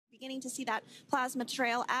beginning to see that plasma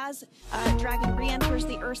trail as Dragon re-enters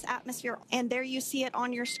the Earth's atmosphere. And there you see it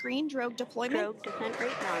on your screen, drogue deployment. Drogue descent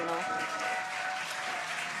rate nominal.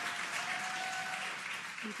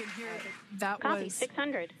 You can hear that Copy, was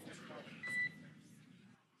 600.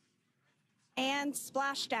 And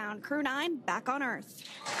splashdown. Crew 9 back on Earth.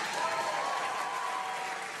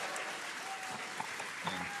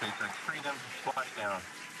 And SpaceX Freedom splashdown.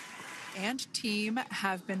 and team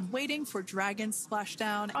have been waiting for Dragon's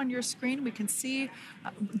splashdown. On your screen, we can see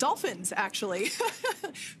dolphins, actually,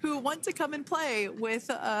 who want to come and play with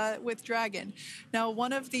Dragon. Now,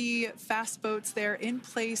 one of the fast boats there in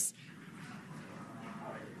place.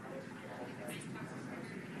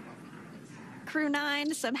 Crew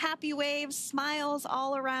 9, some happy waves, smiles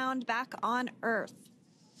all around back on Earth.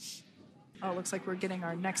 Oh, looks like we're getting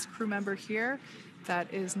our next crew member here.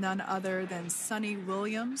 That is none other than Suni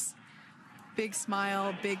Williams. Big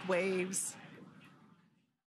smile, big waves.